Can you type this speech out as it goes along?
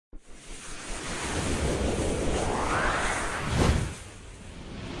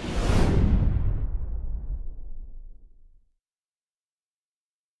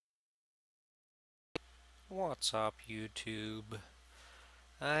What's up, YouTube?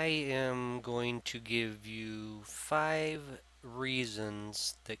 I am going to give you 5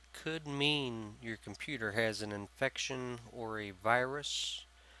 reasons that could mean your computer has an infection or a virus.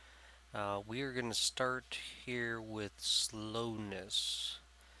 We are going to start here with slowness.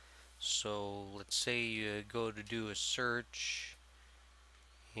 So let's say you go to do a search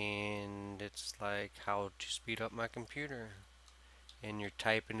and it's like how to speed up my computer, and you're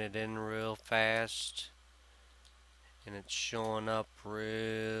typing it in real fast and it's showing up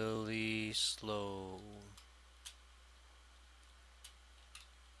really slow.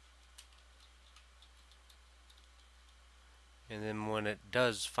 And then when it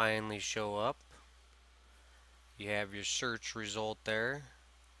does finally show up, you have your search result there.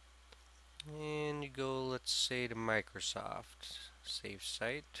 And you go, let's say, to Microsoft, save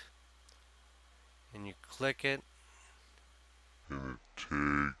site, and you click it, and it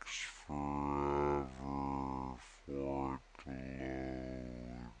takes forever for it to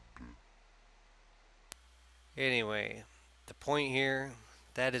load. Anyway, the point here,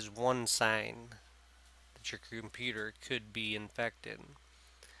 that is one sign that your computer could be infected.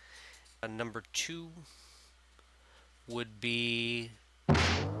 Number 2 would be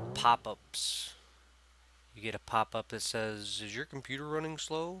pop-ups. You get a pop-up that says, "Is your computer running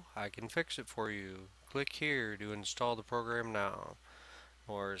slow? I can fix it for you. Click here to install the program now,"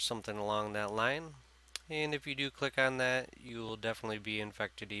 or something along that line. And if you do click on that, you will definitely be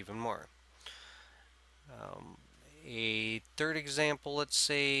infected even more. Um, a third example, let's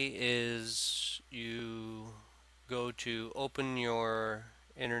say, is you go to open your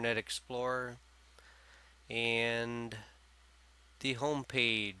Internet Explorer and the home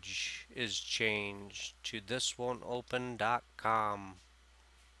page is changed to thiswon'topen.com.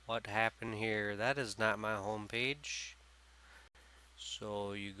 What happened here? That is not my home page.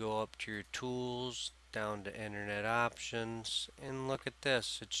 So you go up to your tools, down to internet options, and look at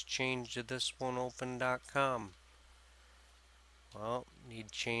this. It's changed to thiswon'topen.com. Well, need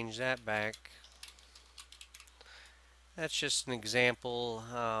to change that back. That's just an example.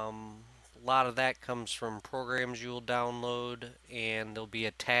 A lot of that comes from programs you will download, and they'll be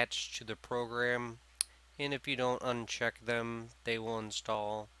attached to the program. And if you don't uncheck them, they will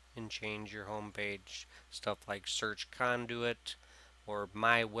install and change your home page. Stuff like Search Conduit or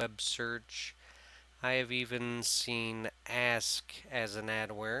My Web Search. I have even seen Ask as an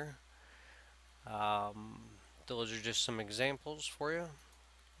adware. Those are just some examples for you.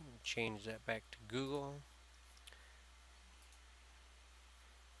 Change that back to Google.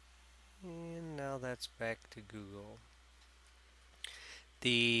 And now that's back to Google.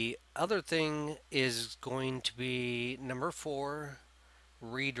 The other thing is going to be number 4,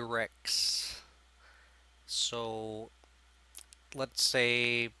 redirects. So let's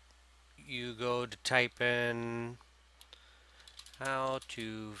say you go to type in how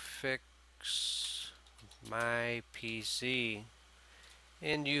to fix my PC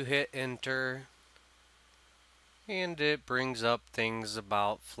and you hit enter, and it brings up things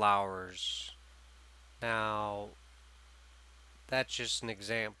about flowers. Now that's just an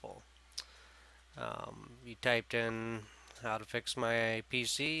example. You typed in how to fix my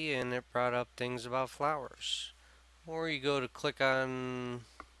PC and it brought up things about flowers. Or you go to click on,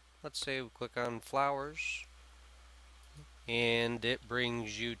 let's say we click on flowers, and it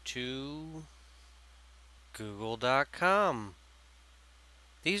brings you to google.com.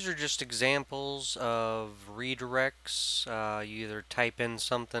 These are just examples of redirects. You either type in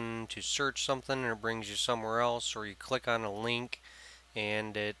something to search something and it brings you somewhere else, or you click on a link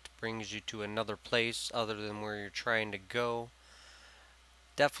and it brings you to another place other than where you're trying to go.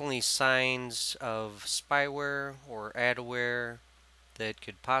 Definitely signs of spyware or adware that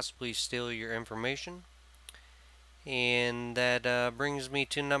could possibly steal your information. And that brings me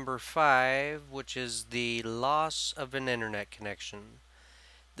to number 5, which is the loss of an internet connection.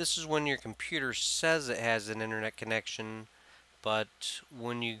 This is when your computer says it has an internet connection, but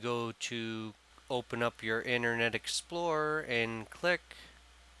when you go to open up your Internet Explorer and click,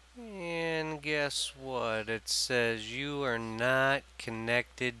 and guess what? It says you are not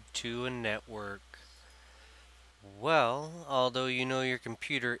connected to a network. Well, although you know your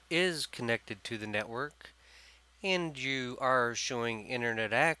computer is connected to the network, and you are showing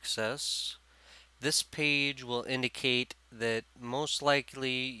internet access, this page will indicate that most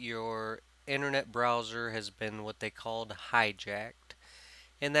likely your internet browser has been what they called hijacked,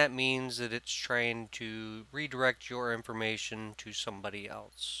 and that means that it's trying to redirect your information to somebody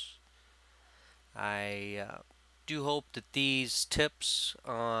else. I do hope that these tips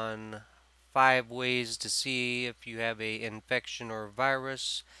on 5 ways to see if you have an infection or a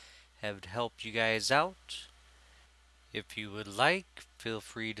virus have helped you guys out. If you would like, feel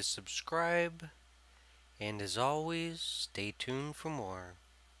free to subscribe. And as always, stay tuned for more.